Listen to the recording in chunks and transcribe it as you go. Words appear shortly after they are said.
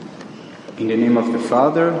In the name of the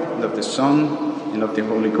Father, and of the Son, and of the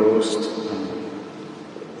Holy Ghost. Amen.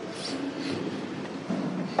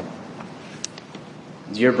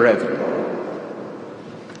 Dear brethren,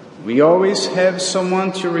 we always have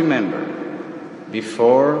someone to remember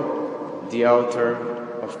before the altar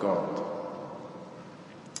of God.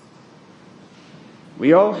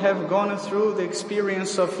 We all have gone through the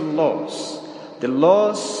experience of loss, the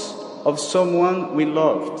loss of someone we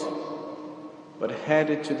loved, but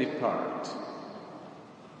had to depart.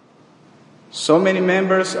 So many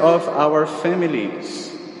members of our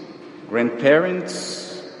families,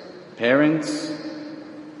 grandparents, parents,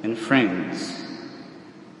 and friends.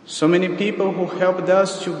 So many people who helped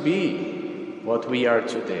us to be what we are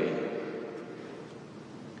today.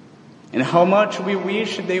 And how much we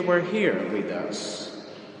wish they were here with us.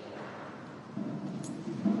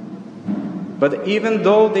 But even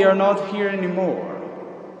though they are not here anymore,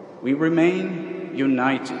 we remain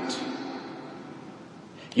united.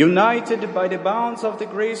 United by the bonds of the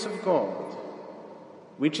grace of God,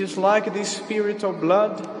 which is like the spiritual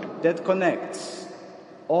blood that connects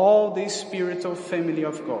all the spiritual family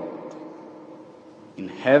of God, in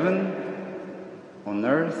heaven, on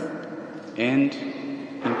earth, and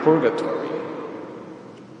in purgatory.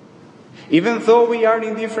 Even though we are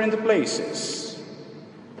in different places,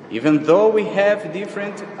 even though we have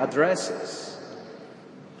different addresses,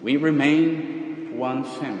 we remain one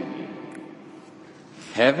family.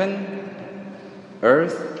 Heaven,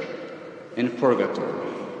 earth, and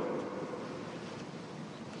purgatory.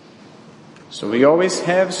 So we always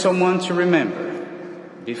have someone to remember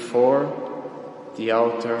before the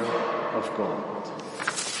altar of God.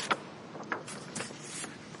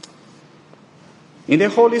 In the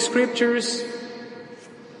Holy Scriptures,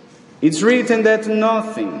 it's written that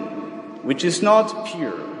nothing which is not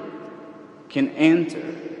pure can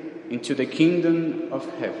enter into the kingdom of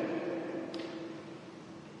heaven.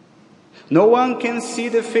 No one can see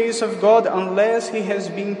the face of God unless he has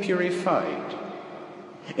been purified.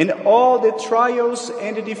 And all the trials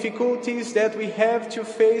and the difficulties that we have to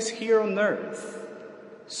face here on earth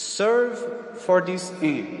serve for this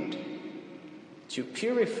end, to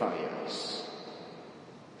purify us.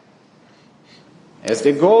 As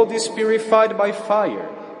the gold is purified by fire,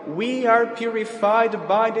 we are purified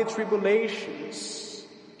by the tribulations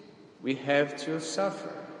we have to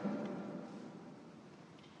suffer.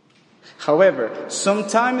 However,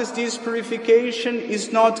 sometimes this purification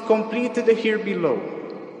is not completed here below.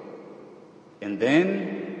 And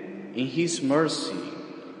then, in His mercy,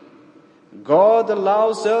 God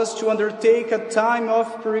allows us to undertake a time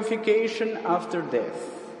of purification after death.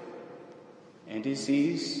 And this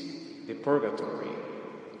is the purgatory.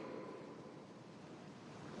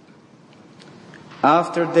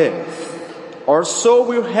 After death, our soul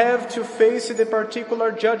will have to face the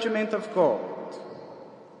particular judgment of God.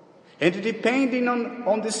 And depending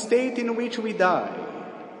on the state in which we die,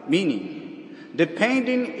 meaning,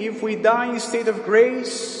 depending if we die in state of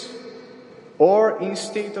grace or in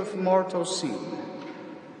state of mortal sin,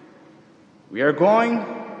 we are going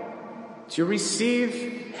to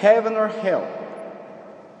receive heaven or hell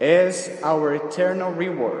as our eternal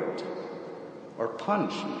reward or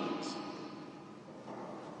punishment.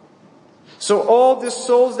 So all the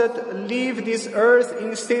souls that leave this earth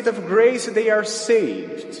in state of grace, they are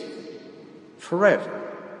saved forever.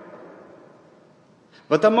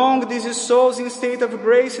 But among these souls in state of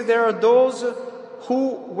grace, there are those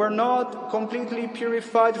who were not completely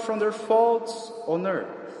purified from their faults on earth.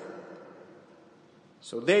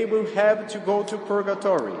 So they will have to go to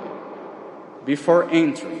purgatory before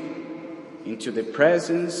entering into the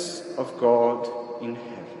presence of God in heaven.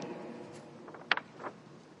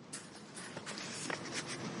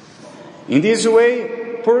 In this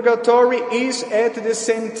way, purgatory is at the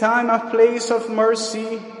same time a place of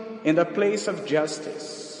mercy and a place of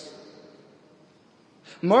justice.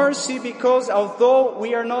 Mercy because although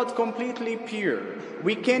we are not completely pure,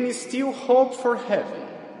 we can still hope for heaven.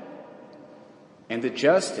 And the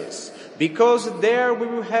justice because there we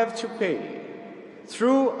will have to pay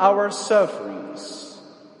through our sufferings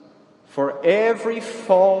for every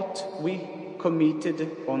fault we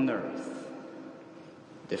committed on earth.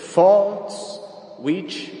 The faults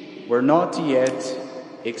which were not yet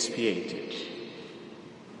expiated.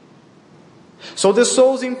 So the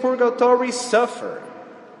souls in purgatory suffer,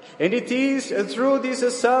 and it is through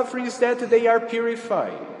these sufferings that they are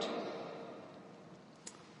purified.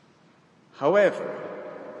 However,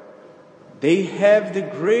 they have the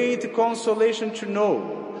great consolation to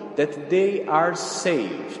know that they are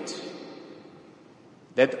saved,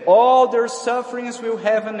 that all their sufferings will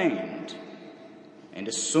have an end,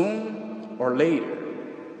 and soon or later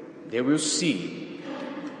they will see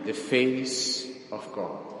the face of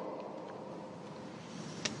God.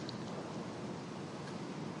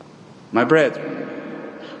 My brethren,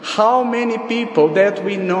 how many people that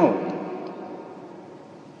we know,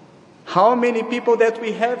 how many people that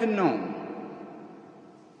we have known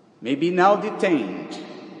may be now detained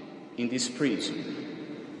in this prison?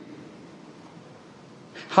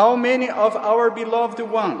 How many of our beloved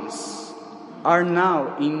ones are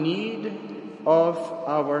now in need of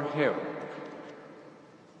our help?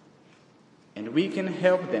 And we can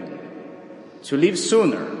help them to leave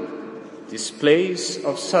sooner this place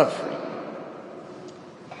of suffering.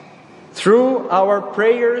 Through our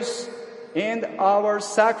prayers and our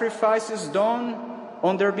sacrifices done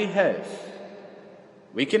on their behalf,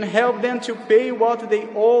 we can help them to pay what they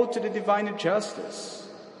owe to the divine justice.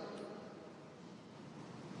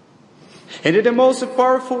 And the most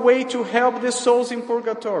powerful way to help the souls in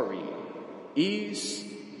purgatory is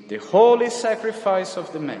the holy sacrifice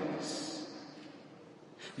of the Mass.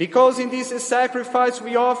 Because in this sacrifice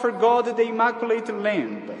we offer God the Immaculate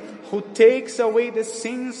Lamb, who takes away the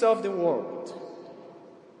sins of the world.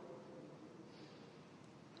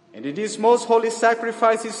 And this most holy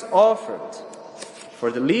sacrifice is offered for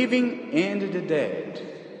the living and the dead.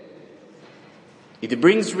 It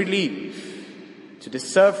brings relief to the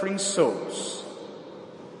suffering souls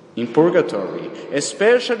in purgatory,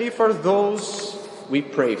 especially for those we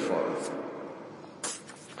pray for.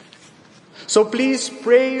 So please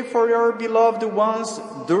pray for your beloved ones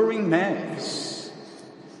during Mass.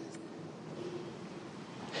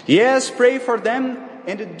 Yes, pray for them,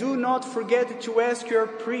 and do not forget to ask your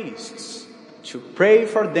priests to pray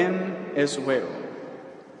for them as well.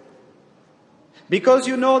 Because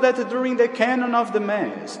you know that during the canon of the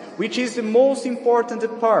Mass, which is the most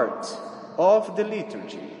important part of the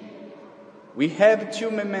liturgy, we have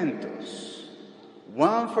two mementos,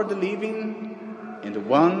 one for the living and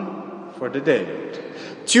one for the dead.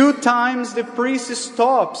 2 times the priest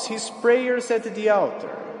stops his prayers at the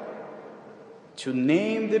altar to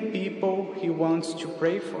name the people he wants to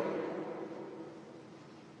pray for.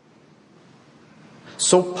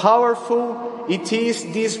 So powerful it is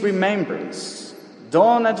this remembrance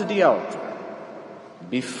done at the altar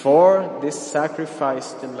before the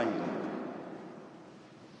sacrificed lamb.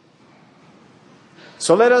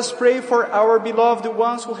 So let us pray for our beloved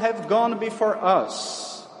ones who have gone before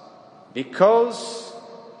us, because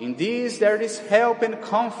in this there is help and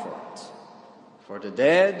comfort for the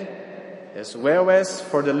dead as well as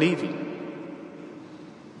for the living.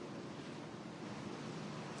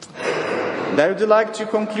 And I would like to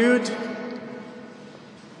conclude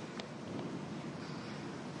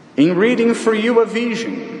in reading for you a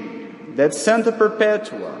vision that Santa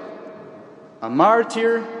Perpetua, a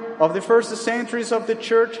martyr of the first centuries of the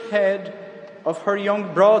Church, had of her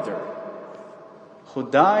young brother, who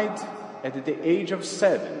died at the age of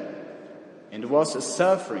 7 and was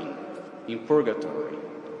suffering in purgatory.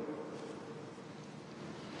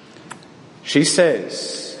 She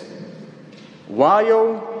says,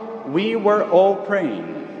 "While we were all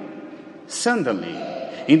praying, suddenly,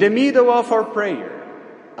 in the middle of our prayer,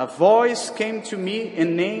 a voice came to me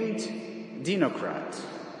and named Dinocrat.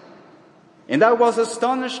 And I was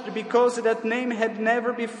astonished because that name had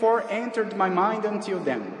never before entered my mind until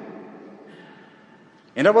then.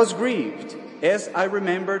 And I was grieved as I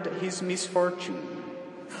remembered his misfortune.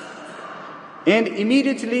 And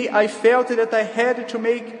immediately I felt that I had to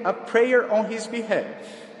make a prayer on his behalf.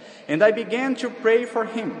 And I began to pray for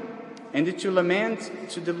him and to lament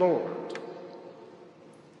to the Lord.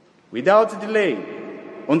 Without delay,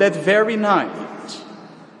 on that very night,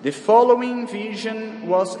 the following vision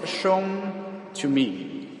was shown to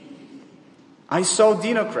me. I saw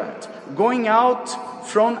Dinocrat going out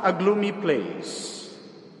from a gloomy place.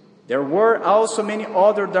 There were also many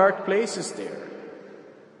other dark places there.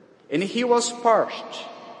 And he was parched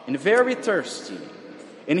and very thirsty,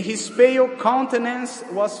 and his pale countenance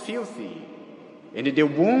was filthy, and the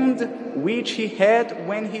wound which he had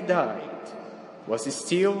when he died was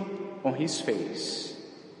still on his face.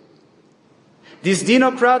 This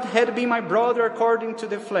Dinocrat had been my brother according to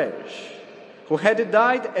the flesh, who had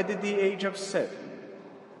died at the age of 7.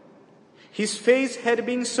 His face had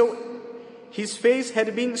been so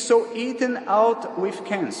eaten out with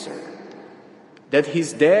cancer that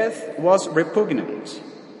his death was repugnant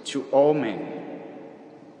to all men.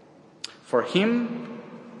 For him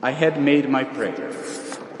I had made my prayer.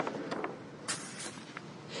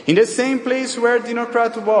 In the same place where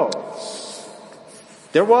Dinocrat was,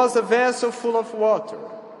 there was a vessel full of water,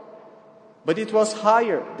 but it was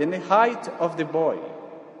higher than the height of the boy.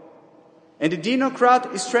 And the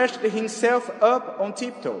Dinocrat stretched himself up on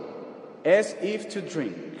tiptoe as if to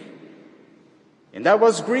drink. And I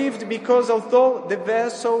was grieved because although the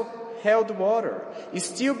vessel held water,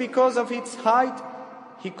 still because of its height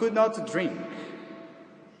he could not drink.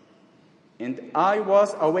 And I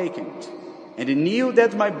was awakened, and knew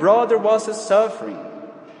that my brother was suffering.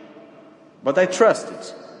 But I trusted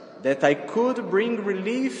that I could bring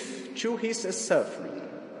relief to his suffering.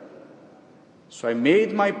 So I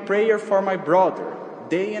made my prayer for my brother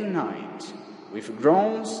day and night, with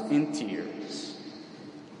groans and tears.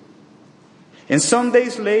 And some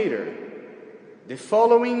days later, the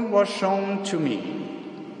following was shown to me.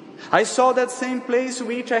 I saw that same place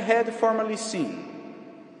which I had formerly seen,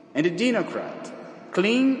 and the dinocrat,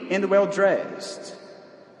 clean and well-dressed,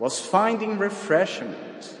 was finding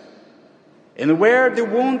refreshment. And where the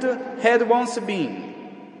wound had once been,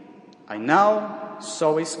 I now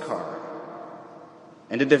saw a scar.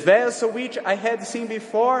 And the vessel which I had seen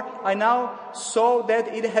before, I now saw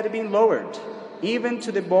that it had been lowered, even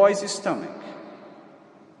to the boy's stomach.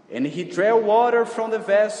 And he drew water from the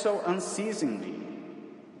vessel unceasingly.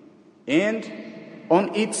 And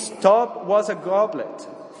on its top was a goblet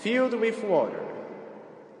filled with water.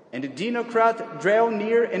 And the dinocrat drew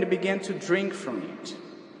near and began to drink from it.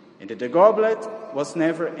 And the goblet was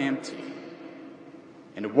never empty.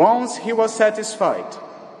 And once he was satisfied,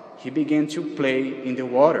 he began to play in the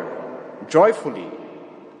water, joyfully,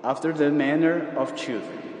 after the manner of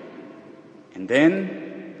children. And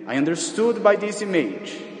then I understood by this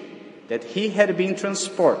image that he had been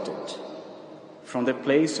transported from the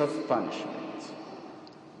place of punishment.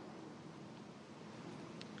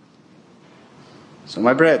 So,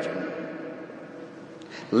 my brethren,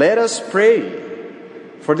 let us pray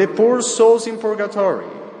for the poor souls in purgatory.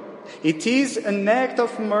 It is an act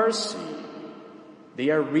of mercy. They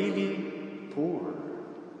are really poor.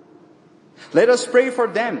 Let us pray for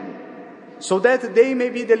them, so that they may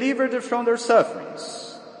be delivered from their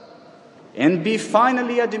sufferings and be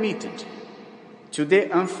finally admitted to the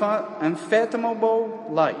unfathomable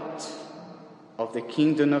light of the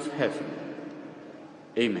kingdom of heaven.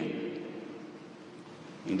 Amen.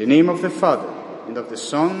 In the name of the Father, and of the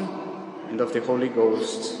Son, and of the Holy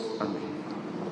Ghost. Amen.